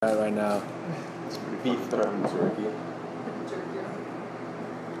right now. Beef throwing jerky.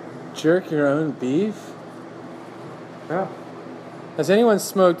 Jerk your own beef? Yeah. Has anyone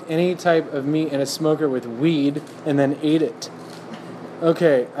smoked any type of meat in a smoker with weed and then ate it?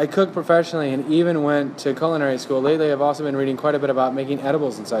 Okay, I cook professionally and even went to culinary school. Lately, I've also been reading quite a bit about making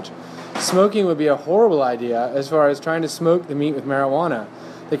edibles and such. Smoking would be a horrible idea as far as trying to smoke the meat with marijuana.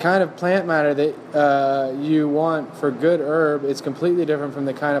 The kind of plant matter that you want for good herb is completely different from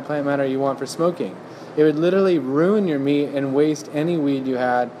the kind of plant matter you want for smoking. It would literally ruin your meat and waste any weed you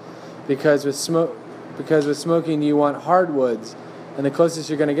had, because with smoking you want hardwoods, and the closest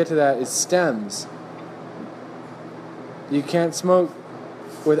you're going to get to that is stems. You can't smoke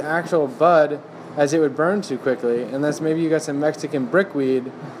with actual bud, as it would burn too quickly, unless maybe you got some Mexican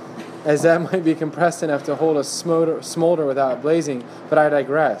brickweed, as that might be compressed enough to hold a smolder without blazing, but I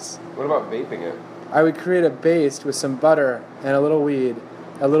digress. What about vaping it? I would create a baste with some butter and a little weed,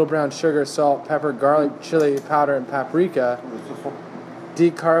 a little brown sugar, salt, pepper, garlic, chili powder, and paprika.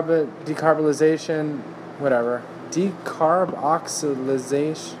 Decarbolization,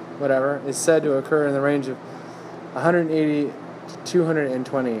 is said to occur in the range of 180 to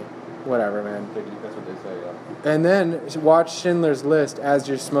 220, whatever, man. That's what they say, yeah. And then watch Schindler's List as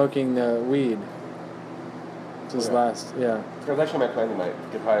you're smoking the weed. Just last, yeah. It was actually my plan tonight.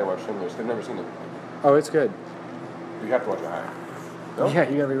 Get high and watch Schindler's. I've never seen it. Oh, it's good. You have to watch it high. No? Yeah,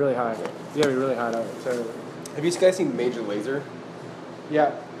 you gotta be really high. You gotta be really high. So, Have you guys seen Major Lazer?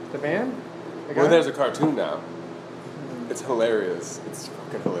 yeah, the band? Well, there's a cartoon now. It's hilarious. It's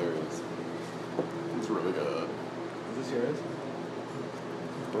fucking hilarious. It's really good. Is this yours?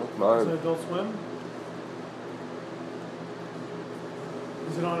 Well, Is it mine. Adult Swim?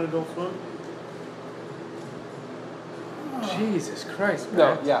 Is it on Adult Swim? Jesus Christ, man.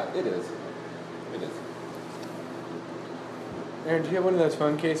 No, yeah, it is. It is. Aaron, do you have one of those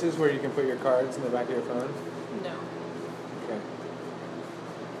phone cases where you can put your cards in the back of your phone? No. Okay.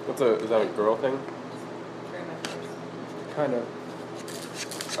 Is that a girl thing? Very much yours. Kind of.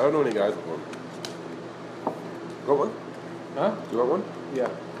 I don't know any guys with one. You want one? Huh? You want one? Yeah.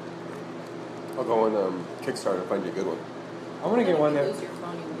 I'll go on Kickstarter and find you a good one. I want to get one If you that... lose your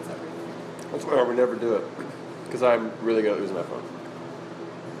phone, you lose everything. That's why I would never do it. Because I'm really good at losing my phone.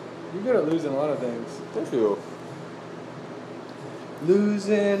 You're good at losing a lot of things. Thank you.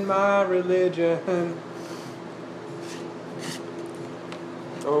 Losing my religion.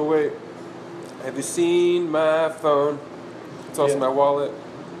 Oh, wait. Have you seen my phone? It's also my wallet.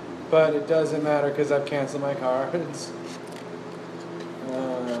 But it doesn't matter because I've canceled my cards.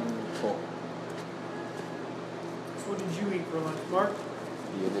 Cool. What did you eat for lunch, Mark?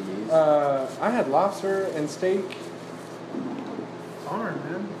 Vietnamese. I had lobster and steak. Darn,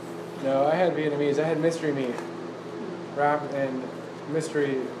 man. No, I had Vietnamese. I had mystery meat. Wrap and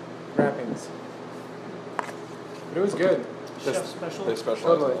mystery wrappings. But it was good. Chef special. They specialize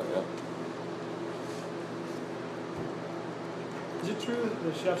Totally. in that, yeah. Is it true that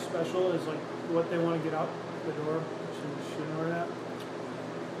the chef special is like what they want to get out the door? Shouldn't order that?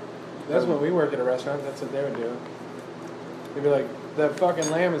 That's when we worked at a restaurant. That's what they would do. They'd be like, the fucking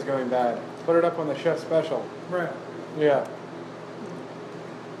lamb is going bad. Put it up on the chef special. Right. Yeah.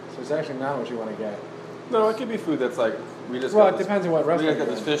 So it's actually not what you want to get. No, it could be food that's like, Well, it depends on what We restaurant just got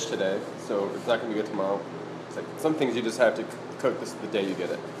you're this in. fish today, so it's not going to be good tomorrow. It's like some things you just have to cook this the day you get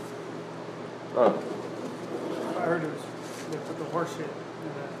it. Oh. I heard it was they put the horse shit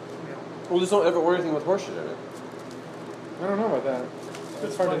in that meal. Well, just don't ever order anything with horseshit in it. I don't know about that.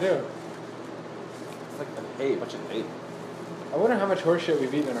 It's hard to do. It's like a bunch of hate. I wonder how much horse shit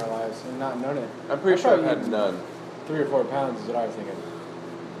we've eaten in our lives and not known it. I'm pretty sure I've probably had eaten none. 3 or 4 pounds is what I was thinking.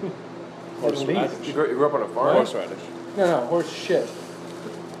 At least. You grew up on a farm? Horseradish. No, horse shit.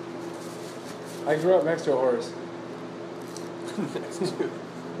 I grew up next to a horse. Me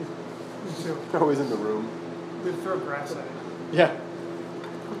too. Always in the room. We'd throw grass at it. Yeah.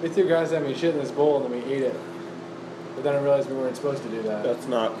 They threw grass at me, shit in this bowl, and then we ate it. But then I realized we weren't supposed to do that. That's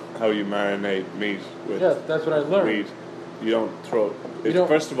not how you marinate meat with Yeah, that's what I learned. weed. You don't throw. You don't-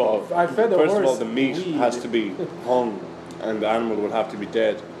 First of all, I fed the horse the meat weed. has to be hung, and the animal would have to be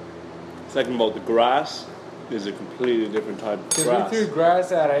dead. Second of all, the grass is a completely different type of Because grass. we threw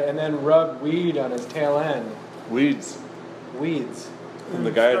grass at it and then rubbed weed on his tail end. Weeds Weeds. from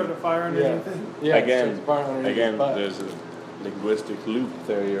the Started garden. a fire underneath it. Yeah. Again, so it's far underneath his butt. there's a linguistic loop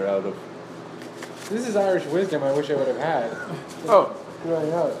there you're out of. This is Irish wisdom I wish I would have had. Oh,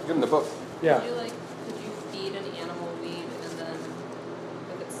 Growing up. give him the book. Yeah. Could you feed an animal weed and then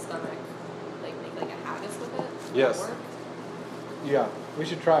with its stomach, like make like a haggis with it? Would Yes. that work? Yeah. We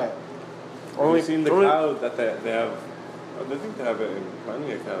should try it. Have you seen the cow that they have I think they have it in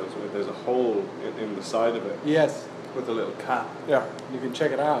plenty of cows where there's a hole in the side of it Yes. with a little cap. Yeah. You can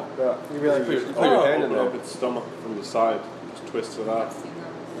check it out. Yeah. You'd be like, You put your hand in open up there. its stomach from the side, just twist it I've off, seen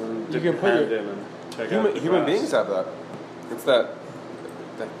that. and You dip can your put hand your- in and check out the Human grass. beings have that. It's that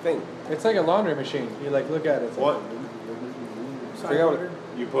thing. it's like a laundry machine. You like look at it. It's like- What? Figure out what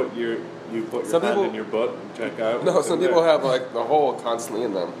You put your Some hand people- in your butt and check out. No, what's some in people there. have like the hole constantly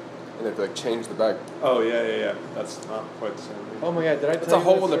in them, and they have to like change the bag. Oh yeah. That's not quite the same. Oh my god, did I tell It's a you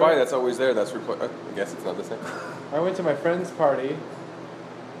hole this in the story? body that's always there. That's I guess it's not the same. I went to my friend's party.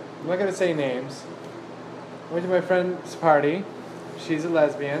 I'm not gonna say names. I went to my friend's party. She's a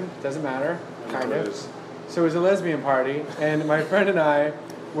lesbian. Doesn't matter. I know Kind it of. is. So it was a lesbian party, and my friend and I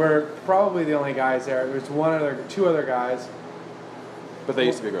were probably the only guys there. There was two other guys. But they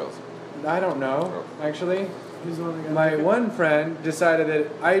used to be girls. I don't know, actually. He's the one that got My naked. one friend decided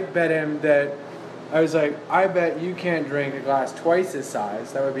that I bet him that I was like, I bet you can't drink a glass twice this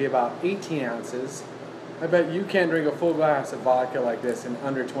size. That would be about 18 ounces. I bet you can't drink a full glass of vodka like this in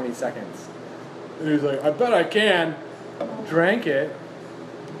under 20 seconds. And he was like, I bet I can. Drank it.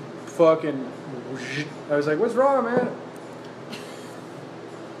 Fucking. I was like, what's wrong, man?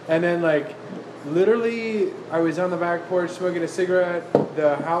 And then, like, literally, I was on the back porch smoking a cigarette.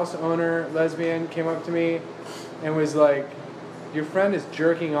 The house owner, lesbian, came up to me and was like, your friend is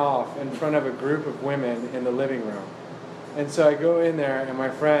jerking off in front of a group of women in the living room. And so I go in there, and my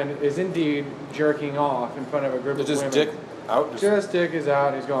friend is indeed jerking off in front of a group It's of just women. dick out. Just dick is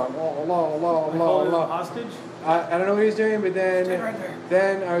out. He's going, la la la Like la holding him la. hostage. I don't know what he was doing, but Stay right there.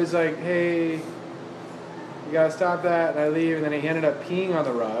 then I was like, hey, you gotta stop that, and I leave, and then he ended up peeing on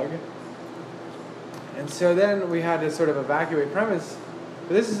the rug. And so then we had to sort of evacuate premise.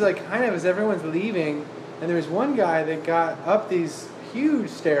 But this is like kind of as everyone's leaving, and there was one guy that got up these huge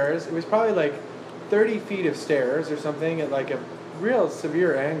stairs. It was probably like 30 feet of stairs or something at like a real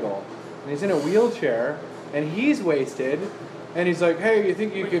severe angle. And he's in a wheelchair, and he's wasted. And he's like, hey, you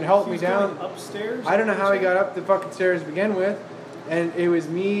think you can help me He's down? going upstairs. I don't know how he got up the fucking stairs to begin with. And it was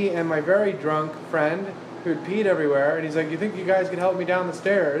me and my very drunk friend who had peed everywhere. And he's like, you think you guys can help me down the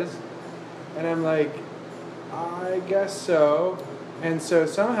stairs? And I'm like, I guess so. And so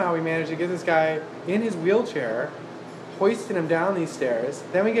somehow we managed to get this guy in his wheelchair, hoisting him down these stairs.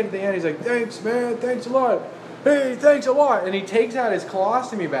 Then we get to the end, he's like, thanks, man, thanks a lot. Hey, thanks a lot. And he takes out his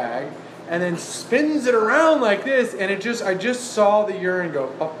colostomy bag and then spins it around like this, and I just saw the urine go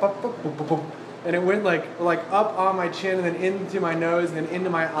pop, pop, pop, boop, boop, boop. And it went like up on my chin and then into my nose and then into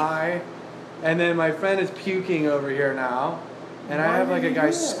my eye. And then my friend is puking over here now. And I Why have like did a you guy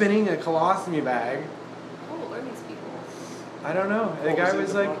do that? spinning a colostomy bag. How old are these people? I don't know. The What guy in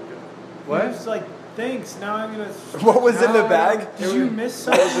was the like, vodka? what? He's like, thanks. Now I'm gonna. What was in the No, bag? Did you miss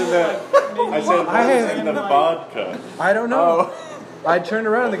something? was in the- Like, maybe I said, I what was had- in the vodka? I don't know. Oh. I turned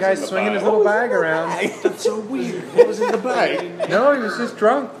around, the guy's in the swinging his bag? little bag around. That's so weird. What was in the bag? No, he was just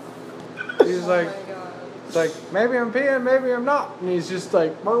drunk. He was like, Oh my god. it's like, maybe I'm peeing, maybe I'm not. And he's just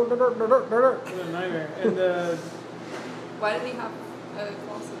like, What a nightmare. And Why did he have a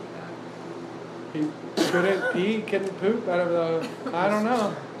colostomy bag? he couldn't poop out of the, I don't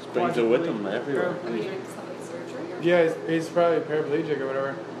know. Just brings it with him everywhere. I mean, just have like surgery or Yeah, he's probably paraplegic or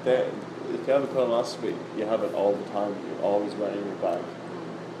whatever. If you have a colonoscopy, you have it all the time. You're always wearing your bag.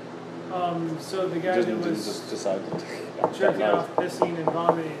 so the You guy that didn't was just decide to take it out that jerking night. off, pissing, and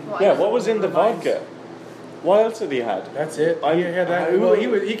vomiting. Well, Yeah, what was in the Reminds- vodka? What else had he had? That's it. I'm- He had that. who- Well,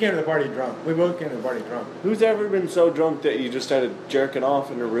 he came to the party drunk. We both came to the party drunk. Who's ever been so drunk that you just started jerking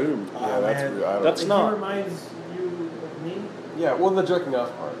off in a room? Yeah, that's man. weird. I don't That's He not. reminds you of me. Yeah, well, the jerking off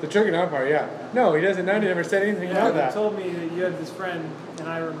part. The jerking out part, yeah. No, he doesn't. He never said anything Yeah, about you that. told me that you had this friend, and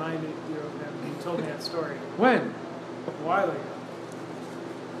I reminded you of him. You told me that story When? a while ago.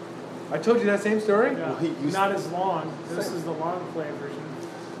 I told you that same story? Yeah. Well, he used- Not as long. This is the long play version.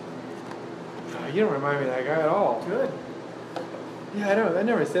 Oh, you don't remind me of that guy at all. Good. Yeah, I don't. I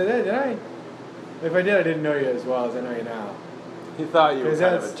never said that, did I? If I did, I didn't know you as well as I know you now. He thought you were 'Cause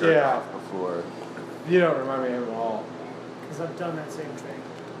kind of a that's- jerk yeah. off before. You don't remind me of him at all. Because I've done that same thing.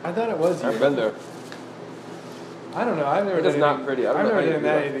 I thought it was you. I've been there. I don't know. I've never It done is not anything- pretty. I don't I've know never how you done do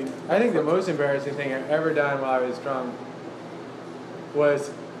that that. anything. I think the most embarrassing thing I've ever done while I was drunk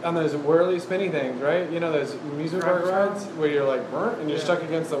was on those whirly spinny things, right? You know those amusement park Rapid rides Child? where you're like burnt and you're Yeah. stuck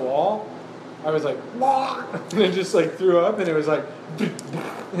against the wall. I was like, "Wah!" and it just like threw up, and it was like,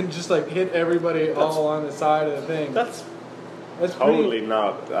 and just like hit everybody all on the side of the thing. That's That's pretty- totally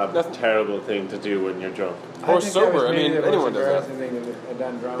not a That's- terrible thing to do when you're drunk. I Or think that sober, was I maybe mean, the most anyone does that. embarrassing thing I've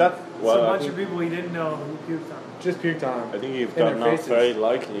done drunk. That's It's well, a I bunch think, of people you didn't know who puked on. just puked on I them. think you've in their gotten off faces. very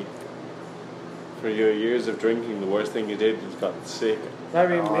lightly. For your years of drinking, the worst thing you did is got sick. I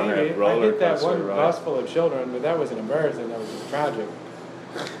mean, on a maybe. I roller hit that coaster one ride. bus full of children, but that wasn't embarrassing. That was just tragic.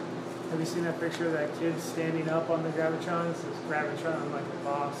 Have you seen that picture of that kid standing up on the Gravitron? It says Gravitron like a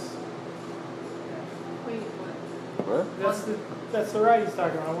boss. Wait, what? What? That's the ride he's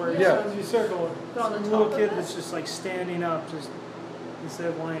talking about, where Yeah. you circle it. On the Some top little of kid it? that's just like standing up, just instead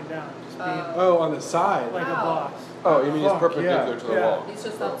of lying down, just being Oh, on the side. like a Wow. boss. Oh, you mean he's Fuck, perpendicular yeah. to the Yeah. wall? He's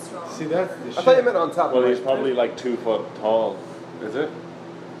just that strong. See, that's the shit. I thought you meant on top. Well, of he's it. probably like 2 foot tall. Is it?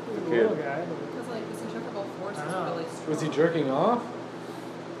 He's a kid. little guy, but Because like the centrifugal force is I know. really strong. Was he jerking off?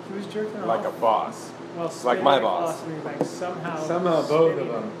 he was jerking off. Like a boss. Well, like spinning my like boss. and he's like somehow Somehow both of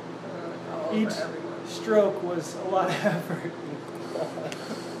spinning them. All over Each everyone. stroke was a lot of effort.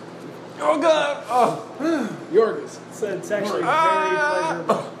 Oh god! Oh, Yorgos. So it's actually very Ah!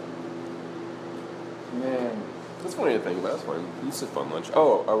 pleasurable. Man. That's funny to think about. That's fun. This is a fun lunch.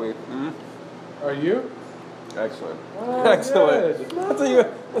 Oh, are we? Are you? Excellent. Oh, Excellent. good. That's a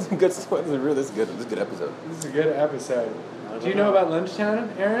good. This is a good episode. This is a good episode. Do you know about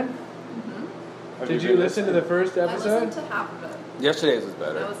Lunchtown, Aaron? Mm-hmm. Did you listen to the first I episode? listened to half of it. Yesterday's was I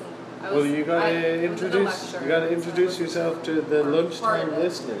better. wasn't. I Well, was, you I gotta was in a introduce. lecture, You gotta so introduce I yourself to the Part of lunchtime it.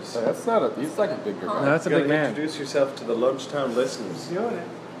 listeners. So that's not a. He's like a big Huh? No, guy. that's a You big gotta man. introduce yourself to the lunchtime listeners. He's doing it.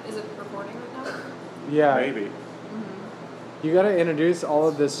 Is it recording right now? Yeah. Maybe. Mm-hmm. You got to introduce all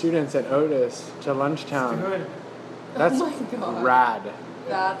of the students at Otis to Lunchtown. Good. That's Oh my God. rad.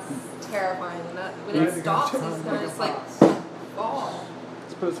 That's terrifying. When You it had to go stops, down he's like gonna a just like boss. fall.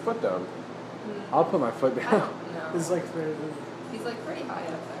 Let's put his foot down. I'll put my foot I down. don't know. It's like the He's like pretty high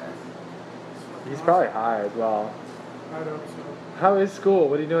up there. He's probably high as well. I don't so. How is school?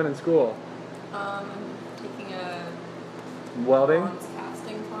 What are you doing in school? Taking a Welding? bronze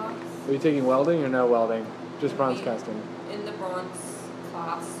casting class. Are you taking welding or no welding? Just bronze We- casting. In the bronze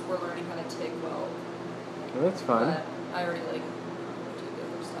class, we're learning how to TIG weld. Well, that's fun. But I already like do the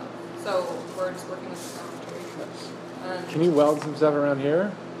other stuff. So we're just working with the foundry. And Can you weld some stuff around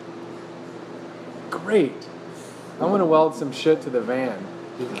here? Great. I want to weld some shit to the van.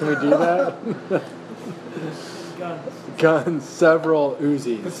 Can we do that? Guns. Guns, several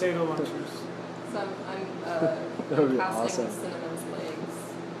Uzis. Potato launchers. So I'm That would be casting awesome. Cinnamon's legs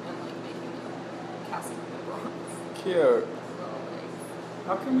and like making a casting of the bronze Cute. little legs.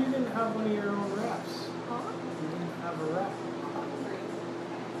 How come you didn't have one of your own wraps? Huh? You didn't have a wrap.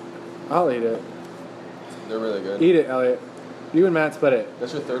 I'll eat it. They're really good. Eat it, Elliot. You and Matt split it.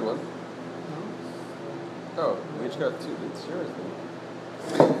 That's your third one. Oh, we each got 2. It's yours.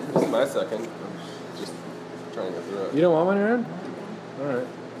 Then. This is my second. I'm just trying to get through it. You don't want one, Aaron? All right.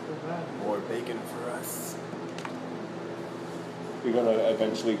 So bad. More bacon for us. You're gonna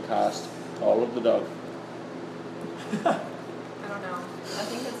eventually cast all of the dog. I don't know. I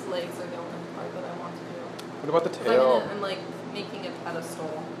think his legs are the only part that I want to do. What about the 'Cause tail? I'm like making a pedestal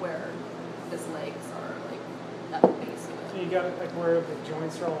where his legs are like at the base of So it. you got it like where the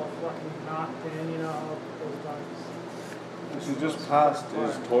joints are all fucking knocked in, you know, how those bugs. So just past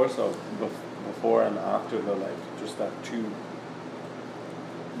his torso before and after the leg, just that tube.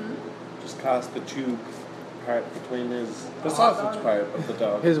 Just cast the tube part between the sausage part of the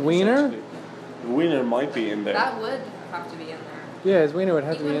dog. His wiener? essentially. The wiener might be in there. That would have to be in there. Yeah, his wiener would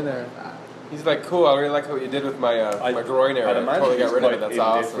have He to be in wouldn't there. like that. He's like, cool. I really like what you did with my my groin area. I'd imagine Totally got he's rid of it. quite That's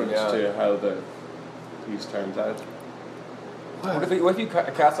awesome. indifferent Yeah. to how the piece turns out. What if you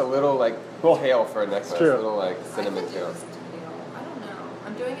cast a little like tail for a necklace? true. A little like I cinnamon could do tail. his tail. I don't know.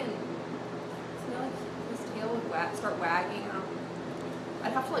 I'm doing it. You know, like his tail would start wagging.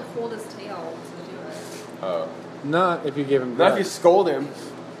 I'd have to like hold his tail to do it. Oh. Not if you give him Not if you guts. scold him.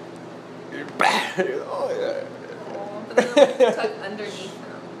 Oh yeah. Oh, but then like tuck underneath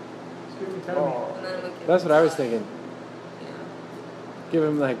him, Screw me, tell Oh. and then like. That's what I was thinking. Yeah. Give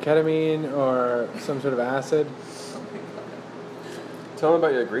him like ketamine or some sort of acid. Tell him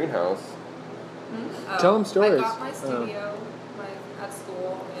about your greenhouse. Hmm? Tell him I stories. got my studio at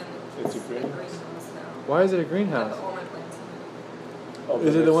school, and It's a a greenhouse. greenhouse now. Why is it a I have greenhouse? all my plants in Oh, Is but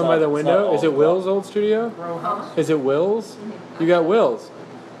it the it's one not- by the it's not window? all Is it the Will's old studio? Row it. house. Huh? Is it Will's? You got Will's.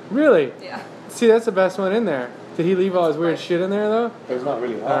 Really? Yeah. See, that's the best one in there. Did he leave all his weird shit in there though? It's not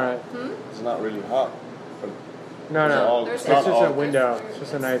really hot. All right. It's not really hot. But No, It's no. all- There's it's It's not just all- a window. It's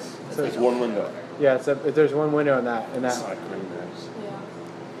just a nice. it's one window. Yeah, there's one window in that. In It's that. not greenhouse.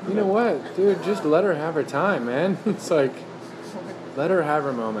 Yeah. You know what, dude? Just let her have her time, man. It's like, let her have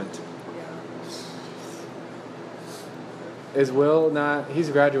her moment. Yeah. Is Will not? He's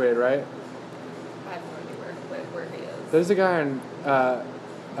graduated, right? I have no idea where he is. There's a guy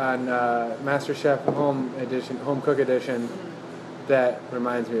on Master Chef Home Edition, Home Cook Edition, that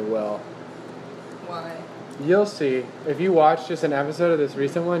reminds me of Will. Why? You'll see. If you watch just an episode of this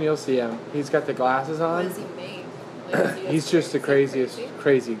recent one, you'll see him. He's got the glasses What on. does he make? Like, is he He's just the is he craziest,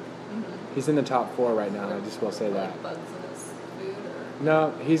 crazy. Mm-hmm. He's in the top 4 right now. I just will say that. Like bugs in his food or.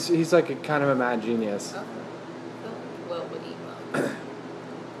 No, he's like a kind of a mad genius. Okay. Will would eat bugs.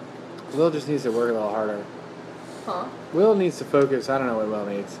 Will just needs to work a little harder. Huh? Will needs to focus. I don't know what Will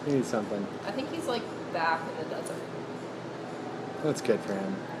needs. He needs something. I think he's like back in the desert. That's good for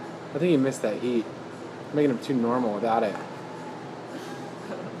him. I think he missed that heat. Making him too normal without it.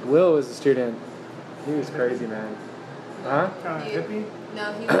 Will was a student. He was crazy, man. Huh? Kind He- of hippie.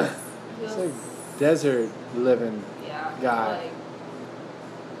 No, he was. He It's was. like desert living. Yeah. guy. Like,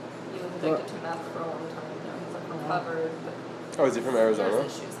 he was addicted to meth for a long time. Now he's like recovered, but Oh, is he from Arizona?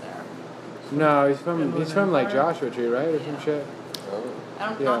 there's issues there. No, he's from like Empire? Joshua Tree, right? Or some Yeah. shit. Oh. I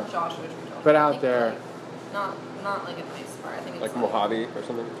don't Yeah. not Joshua Tree. But I out think, there. Like, not like a nice part. I think it's Like Mojave or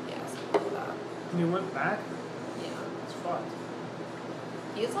something? Yeah, something like that. And he went back. Yeah. It's fucked.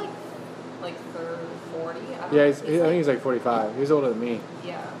 He's like 40. I don't Yeah, know. I think he's like 45. He's older than me.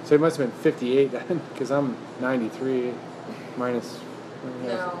 Yeah. So he must have been 58 then, because I'm 93 minus.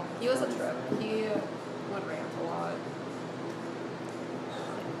 No, he was a trip. He would rant a lot.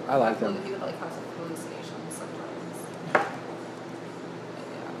 I liked him. He would like have some hallucinations sometimes. But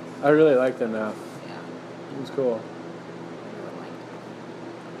I really liked him though. yeah, He was cool. everyone liked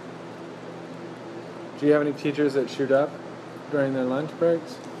Do you have any teachers that shoot up during their lunch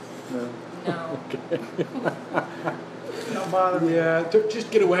breaks? No. him. No. Don't bother me. Yeah,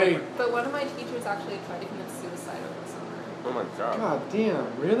 just get away. But one of my teachers actually tried to commit suicide over the summer. Oh my god. God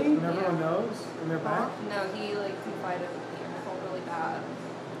damn, really? And everyone knows, and they're back. No, he like confided with me and I felt really bad.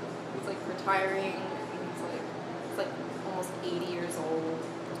 He's like retiring. He's like almost 80 years old.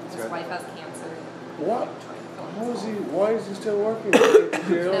 His Okay. wife has cancer. What? Like, trying to kill How is he? himself. Why is he still working?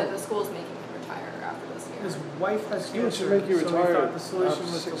 He's No, the school's making him retire after this year. His wife has Yeah, cancer, to make you so retire he thought the solution after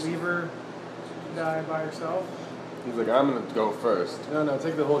was to 60. leave her die by herself. He's like, I'm gonna go first. No,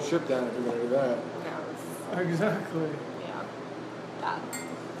 take the whole ship down if you're gonna do that. Yeah, Exactly. yeah. That.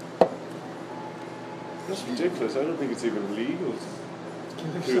 That's ridiculous. I don't think it's even legal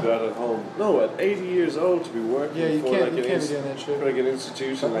to do that at home. No, at 80 years old to be working Yeah, you for can't. like You an can't be doing that shit. for like an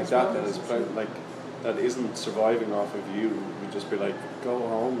institution like that that is Something's like that isn't surviving off of you. You just be like, go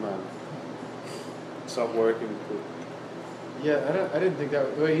home, man. Stop working. Yeah, I didn't think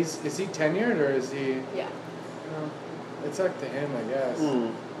that. Wait, is he tenured or is he? Yeah. It's up to him, I guess.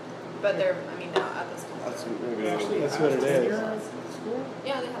 But they're, I mean, now at this point. That's they're- maybe Actually, That's what it is. School?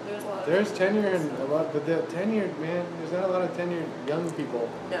 Yeah, there's a lot of. There's tenure and a lot, but the tenured man, there's not a lot of tenured young people.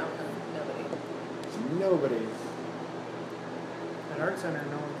 No, nobody. Nobody. At Art Center,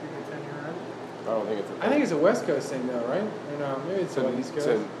 no one can get tenure, right? I don't think it's a I think it's a West Coast thing though, right? Or no, maybe it's a East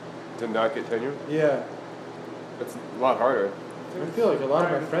Coast. to not get tenure. Yeah. It's a lot harder. I feel like a lot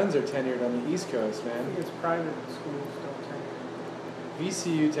of my Private. friends are tenured on the East Coast, I think man. it's private schools don't tenure.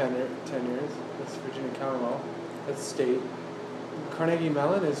 VCU tenures. That's Virginia Commonwealth. That's state. Carnegie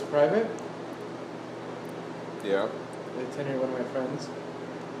Mellon is private. Yeah. They tenured one of my friends.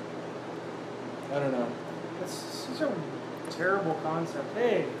 I don't know. That's such a terrible concept.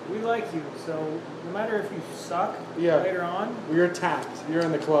 Hey, we like you, so no matter if you suck Yeah. later on, You're attacked. You're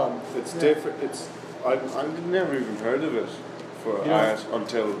in the club. It's Yeah. different. I've never even heard of it for Yeah. art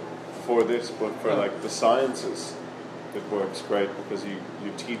until for this, but for Yeah. like the sciences, it works great because you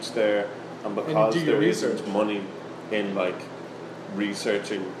teach there, and you because do your there isn't research. money in like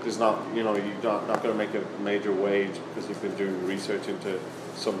researching, there's not you're not going to make a major wage because you've been doing research into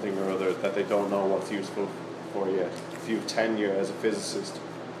something or other that they don't know what's useful for yet. If you have tenure as a physicist,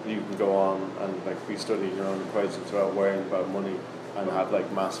 you can go on and like be studying your own equations without worrying about money and have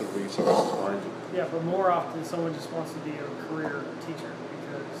like massive resources behind you. yeah, but more often someone just wants to be a career teacher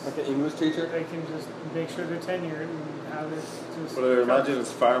because Like an English teacher. they can just make sure they're tenured and have it just. But I imagine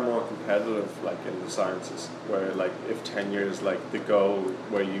it's far more competitive, like in the sciences, where like if tenure is like the goal,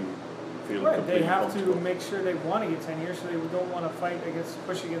 where you feel Right, completely they have to comfortable. make sure they want to get tenure, so they don't want to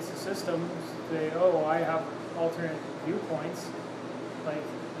push against the system. Say, oh, I have alternate viewpoints, like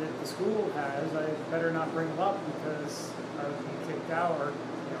that the school has. I better not bring them up because I would be kicked out, or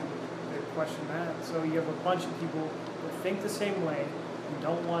they question that. So you have a bunch of people that think the same way and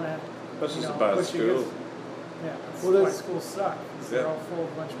don't want to. That's just a bad push school. against. Yeah, that's Well, why that's- schools suck. 'Cause they're all full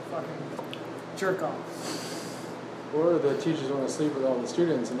of a bunch of fucking jerk offs. Or the teachers want to sleep with all the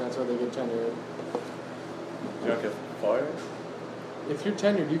students, and that's why they get tenured. You don't get fired. If you're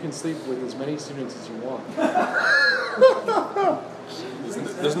tenured, you can sleep with as many students as you want.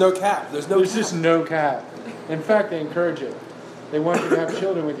 There's no cap. There's no. There's just no cap. In fact, they encourage it. They want you to have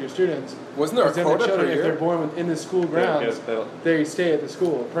children with your students. Wasn't there a Because then the quota children, per if they're year? born within the school Yeah, grounds, they'll- they stay at the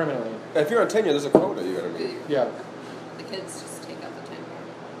school permanently. If you're on tenure, there's a quota you gotta meet. Yeah. The kids just take out the tenure.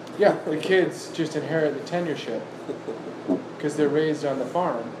 Yeah, the kids just inherit the tenureship because they're raised on the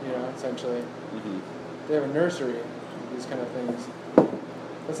farm, essentially. Mm-hmm. They have a nursery, these kind of things.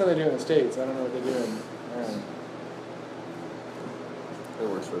 That's how they do in the States. I don't know what they do in Ireland. It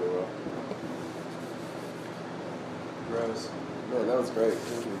works really well. Gross. Man, that was great.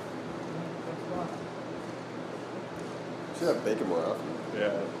 Thank you. Thanks a lot. Should have bacon more often.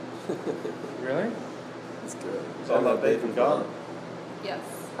 Yeah. Really? It's good. Is all that bacon gone? Yes.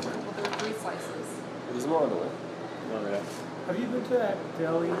 Well, there were 3 slices. There's more on the way. Oh yeah. Have you been to that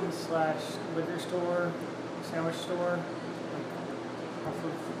deli/liquor store, sandwich store, like off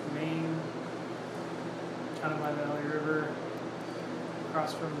of Maine, kind of by the Valley River,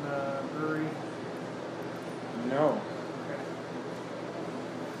 across from the brewery? No. Okay.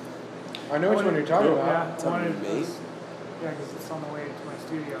 I know which one you're talking about. Yeah, It's I on wanted Maine? Yeah, because it's on the way to my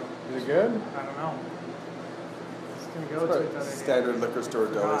studio. Is it good? I don't know. It's gonna go It's to probably it the other day. standard liquor store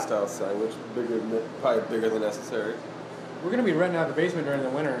deli Forgot. style sandwich, probably bigger than necessary. We're going to be renting out the basement during the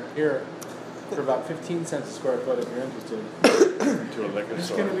winter here for about 15 cents a square foot if you're interested. To a liquor It's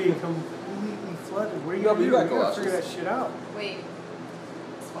store. gonna be completely flooded. What are you No, gonna but you do? got You gotta figure that galoshes. shit out. Wait.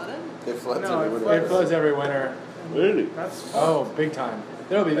 It's flooded? It floods No, it everywhere. floods. It floods every winter. Really? That's Oh, big time.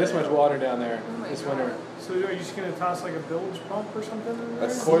 There'll be this much water down there Oh my this God. winter. So are you just gonna toss like a bilge pump or something in there?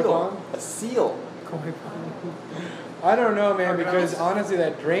 A Koi seal. pond? A seal. Koi pond. I don't know, man, Okay. because honestly,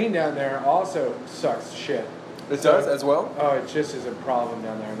 that drain down there also sucks shit. It does as well. Oh, it just is a problem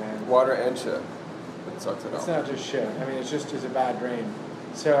down there, man. Water and shit. It sucks it It's all. not just shit. I mean, it's just is a bad drain.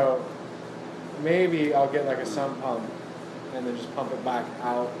 So maybe I'll get like a sump pump and then just pump it back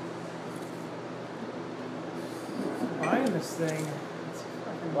out. Buying this thing. It's a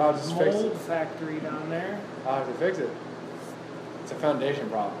fucking Wow, just fix mold it. factory down there. I'll have to fix it. It's a foundation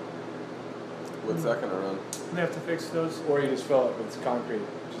problem. What's that gonna run? They have to fix those. Or you just fill it with concrete.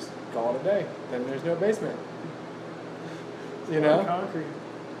 Just call it a day. Then there's no basement. You know? Concrete.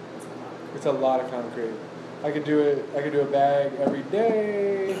 It's a lot of concrete. I could do it. I could do a bag every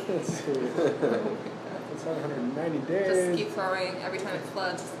day. Let's see. It's 190 Just days. keep throwing, every time it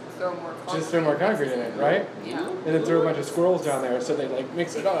floods, throw more concrete. Just throw more concrete in it, right? Yeah. And then throw a bunch of squirrels down there so they like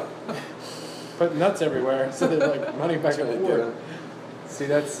mix it up. Put nuts everywhere so they're like running back and Trying to get forth. 'em. See,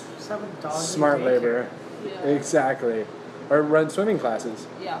 that's Just have a dog in smart daycare. labor. Yeah. Exactly. Or run swimming classes.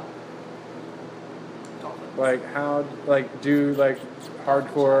 Yeah. Dolphins. Like do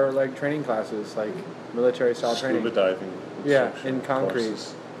hardcore like training classes, like military style Scuba training. diving. Yeah, instruction in concrete.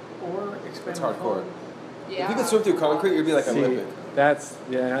 courses. Or expand It's the hardcore. phone. Yeah. If you could swim through concrete, you'd be like See, Olympic. that's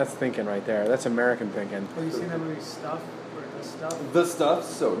thinking right there. That's American thinking. Have you seen that movie Stuff? Or The Stuff? The stuff's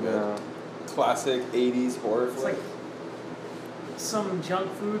so good. No. Classic 80s horror It's flick. like some junk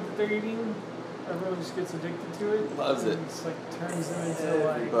food that they're eating. Everyone just gets addicted to it. Loves it. And it's like turns them into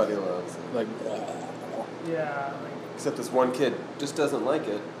like Everybody loves it. Like, yeah, like Except this one kid just doesn't like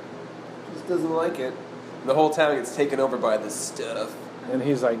it. Just doesn't like it. And the whole town gets taken over by this stuff. and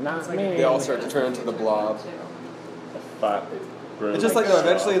he's like, not It's like me. They all start to turn into the blob. A fat. Grill. It's just like, no,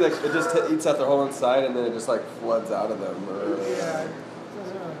 eventually like, it just eats out their whole inside and then it just like floods out of them. yeah, it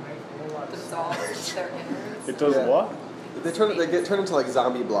doesn't really make a whole lot of sense. Dissolves their innards. It does Yeah. what? They get turned into like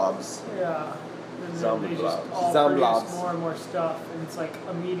zombie blobs. Yeah. And then Zombie they blobs. just all Zombie produce blobs. more and more stuff, and it's like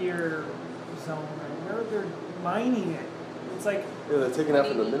a meteor zone. And they're mining it. It's like Yeah, they're taken out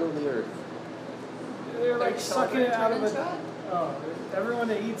from the middle of the earth. they're like Their sucking it children out of turn it. into it? Oh, everyone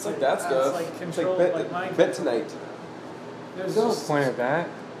that eats It's like it, that stuff. It's like It's controlled, like like mind bentonite. There's Don't just point at that.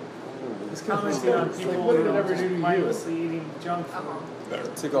 it's commenting on It's like, people what did it ever do to you? mindlessly eating junk food. Uh-huh.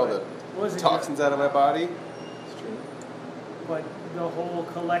 Took all the What is it? toxins out of my body. But the whole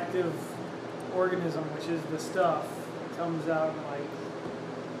collective organism, which is the stuff, comes out and like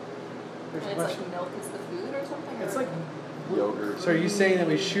there's And a it's bunch like milk is the food or something? it's or- like Yogurt. So are you saying that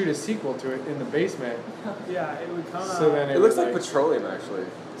we shoot a sequel to it in the basement? yeah, it would come So out. then It looks would, like petroleum actually.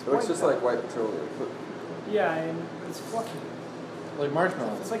 It looks just like white petroleum. yeah, and it's fluffy. like It's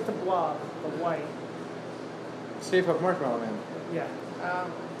marshmallows. like the blob, the white. Stay Puft Marshmallow Man. Yeah,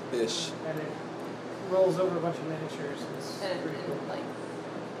 Ish. and it rolls over a bunch of miniatures. It's and pretty cool. like,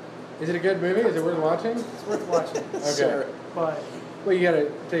 Is it a good movie? Is it worth watching? It's worth watching. Okay. Sure. But Well, you gotta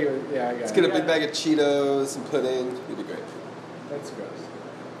take it. Yeah, I got Let's it. get a big bag of Cheetos, some pudding. It'd be great. That's gross.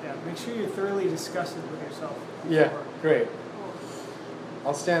 yeah, make sure you're thoroughly disgusted with yourself. Yeah, before. great.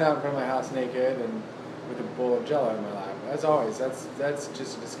 I'll stand out in front of my house naked and with a bowl of Jello in my lap. As always, that's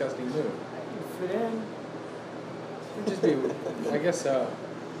just a disgusting move. You fit in. It'd just be, I guess so.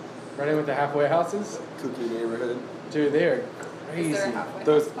 Running with the halfway houses? Cookie neighborhood. Dude, they are Is crazy. there a halfway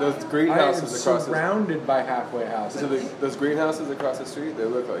Those house by you? greenhouses I am across the surrounded by halfway houses. so those greenhouses across the street, they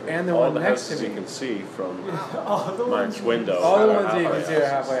look like it. And the All one the next to houses you me. can see from Oh, the Mark's ones window. All the are ones that you can halfway see are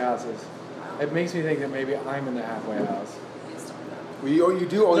houses. halfway houses. It makes me think that maybe I'm in the halfway house. Please don't know. Well, you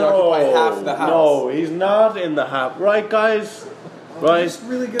do only occupy half the house. No, he's not in the half. Right, guys? Right? Just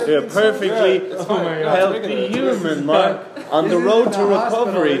really good You're inside. perfectly Yeah, it's Oh fine. my You're God. not taking healthy it. human, Mark. On the This road isn't to the hospital,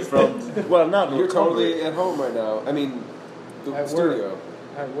 recovery is from, well, not You're recovery. totally at home right now. I mean, the At studio. work.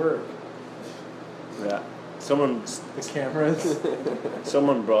 At work. Yeah. Someone The cameras.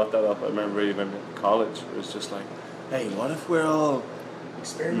 brought that up. I remember even in college. It was just like, hey, what if we're all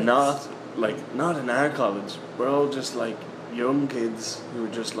Experiments. not in our college. We're all just like young kids who are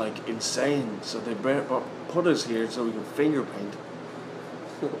just like insane. So they put us here so we can finger paint.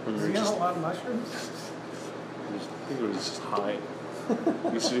 And Is we're he on just, a lot of mushrooms? I think it was just high.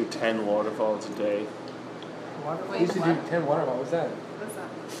 We used to do 10 waterfalls a day. Waterfall? We used to do 10 waterfall. What's that? What's that?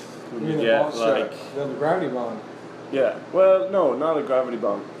 You mean the Yeah, ball like shot, the gravity bomb. yeah. Well, no, not a gravity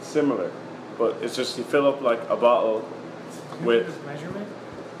bomb. Similar, but it's just you fill up like a bottle with Just measurement?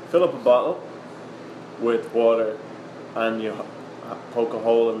 fill up a bottle with water, and you poke a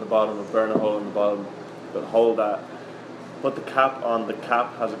hole in the bottom or burn a hole in the bottom, but hold that. Put the cap on. The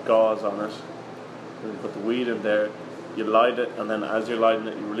cap has a gauze on it. And you put the weed in there. You light it, and then as you're lighting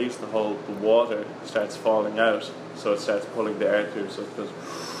it, you release the hole. The water starts falling out, so it starts pulling the air through. So it goes.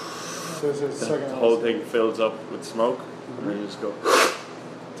 So it's a The second whole thing fills up with smoke, and then you just go.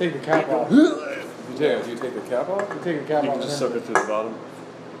 Take the cap off. Do you take the cap off? You take the cap You off. can just and suck then- it through the bottom.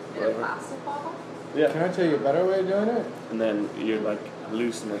 In a Whatever. plastic bottle? Yeah. Can I tell you a better way of doing it? And then you're like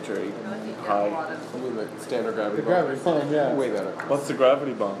hallucinatory, I feel like you get a high. lot I of. mean, like standard gravity. The gravity bomb, yeah. Way better. What's the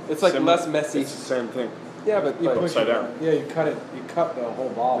gravity bomb? It's like less messy. It's the same thing. Yeah, but You like push upside it down. Yeah, you cut it. You cut the whole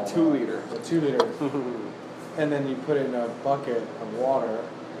bottle. a 2 liter. A 2 liter. And then you put it in a bucket of water,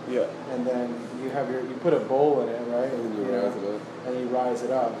 Yeah. and then you have you put a bowl in it, right? And then you Yeah. rise it up. And you rise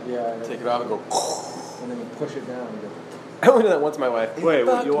it up, yeah. And Take it off and go. And then you push it down. And I only did that once in my life. Wait,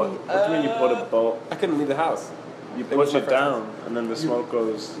 what do you mean you put a bowl? I couldn't leave the house. You It was push my it friend's down, and then the smoke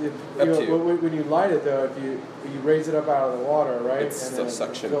goes. If Up you, to you. when you light it though, if you raise it up out of the water, right, It's and still then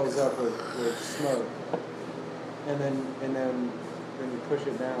suction. it fills up with smoke, and then you push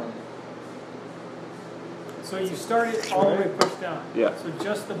it down. So you start it all the way pushed down. Yeah. So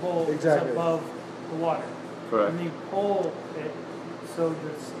just the bowl Exactly. is above the water. Correct. And you pull it so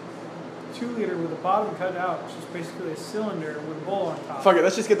this 2 liter with the bottom cut out, it's just basically a cylinder with a bowl on top. Fuck it,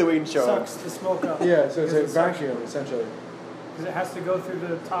 let's just get the weed and show 'em. Sucks the smoke up. Yeah, so it's a Because vacuum essentially. Because it has to go through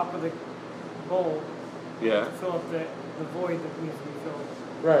the top of the bowl Yeah. to fill up the void that needs to be filled.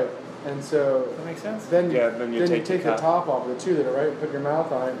 Right, and so Does that make sense? then Then you take the the cap. top off of the 2 liter, right? Put your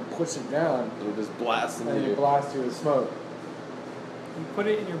mouth on it and push it down, And it just blasts into and you you. blast through the smoke. You put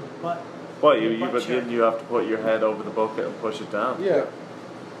it in your butt. What Your you butt but cheek. then you have to put your head over the bucket and push it down. Yeah.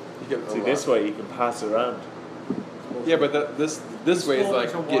 You get See, a this lot. way you can pass it around. Yeah, but this way is Spill a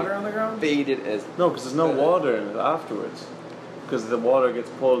like bunch of get water on the ground. faded as. No, because there's no water in it afterwards. Because the water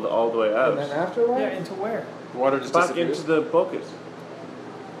gets pulled all the way And then out. afterwards, Yeah, into where? Water just Back disappears. into the bucket.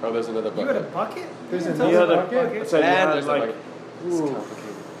 Oh, there's another You had a bucket. bucket? There's You didn't another tell us Yeah, about the- bucket? I said you And had there's a like, bucket. It's Ooh.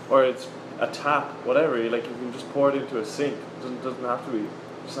 complicated. or it's a tap, whatever. Like you can just pour it into a sink. Doesn't have to be.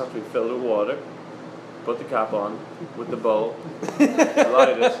 Just have to be filled with water. Put the cap on with the bowl.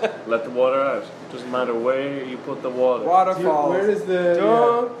 Light it. Let the water out. Doesn't matter where you put the water. Waterfalls. where does the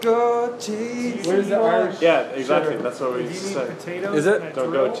Don't go chasing. where's the Irish? Yeah, exactly. sugar? That's what we Do used you to need say. potatoes? Is it? and a Don't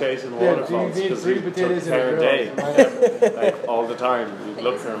drill? go chasing Yeah, do you waterfalls need because 3 you potatoes took and a 10 a grill? day, like all the time. You'd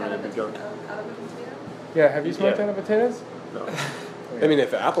look for him and he'd be going, Out of a potato? Yeah, have you smoked Yeah. out of potatoes? no. I mean, if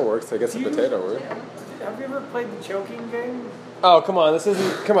the apple works, I guess the Do you- potato works. Have you ever played the choking game? Oh, come on. This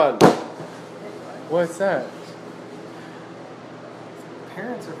isn't. Come on. What's that?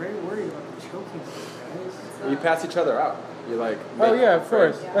 Parents are very worried about the choking game, guys. You pass each other out. You like. Oh make yeah, of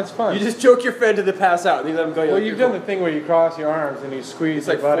friends. course. That's fun. You just choke your friend to the pass out, and you let him go. well, you've done the thing where you cross your arms and you squeeze It's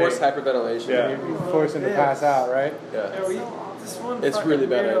like your buddy, forced hyperventilation. Yeah. and you force him to pass out, right? Yeah. Yeah, this one It's fucking really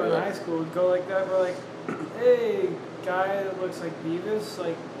bad weirdo idea. in high school would go like that. We're like, hey, guy that looks like Beavis,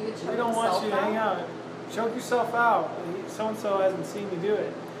 like, You could we choke don't want yourself you to hang out? out. Choke yourself out. So and so hasn't seen you do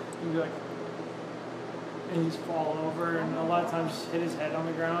it. You'd be like, and he's fall over, and a lot of times just hit his head on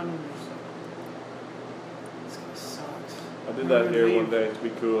the ground, and you're just like, this guy sucks. I did And that we here would one leave. day to be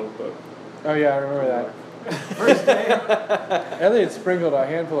cool, but Oh yeah, I remember that. First day, Elliot sprinkled a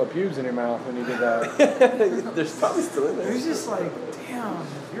handful of pubes in your mouth when you did that. There's probably still in it there. was just like, damn,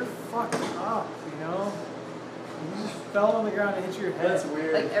 you're fucked up, you know? You just fell on the ground and hit your head. That's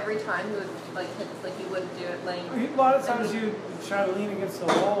weird. Like every time you would like hit, like you wouldn't do it laying. A lot of times you try to lean against the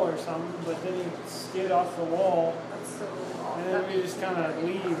wall or something, but then you skid off the wall, That's so and then you just kind of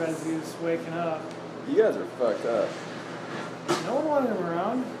leave as he's waking up. You guys are fucked up. No one wanted him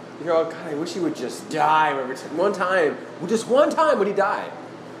around. You're all, God, I wish he would just die. One time. Just one time would he die.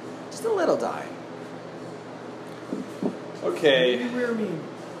 Just a little die. Okay. Maybe we're mean.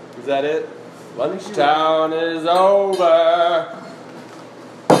 Is that it? Lunchtown is over.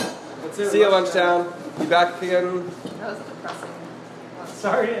 That's it, See you, Lunchtown. Lunchtown. Be back again. That was a depressing one.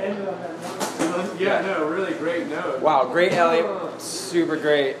 Sorry to end it on that one. Yeah, no, really great note. Wow, great, Elliot. Super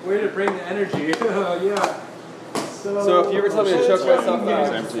great. Way to bring the energy. Yeah. So if you ever tell me to choke myself It's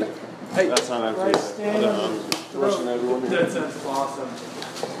out. empty. Hey. That's not empty. Right, stand I on don't know. Rushing everyone. That sounds awesome.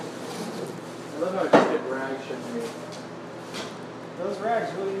 I love how it did rag shit me. Those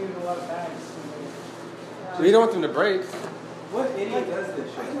rags really need a lot of bags. So you don't want them to break. What idiot does this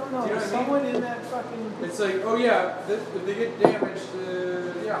shit? I don't know. Do you know what I mean? Someone in that fucking. It's like, oh yeah, if they get damaged,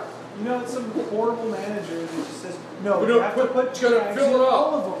 yeah. You know, it's some horrible manager that just says, no, We you don't have to put- put you gotta bags fill in it up.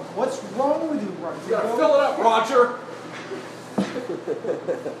 all of them. What's wrong with you, Roger? You gotta fill it up, Roger.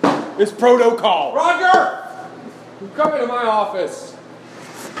 It's protocol. Roger! Come into my office.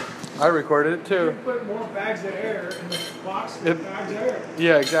 I recorded it You too. can put more bags of air in the box than bags of air.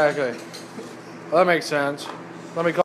 Yeah, exactly. Well, that makes sense. Let me call.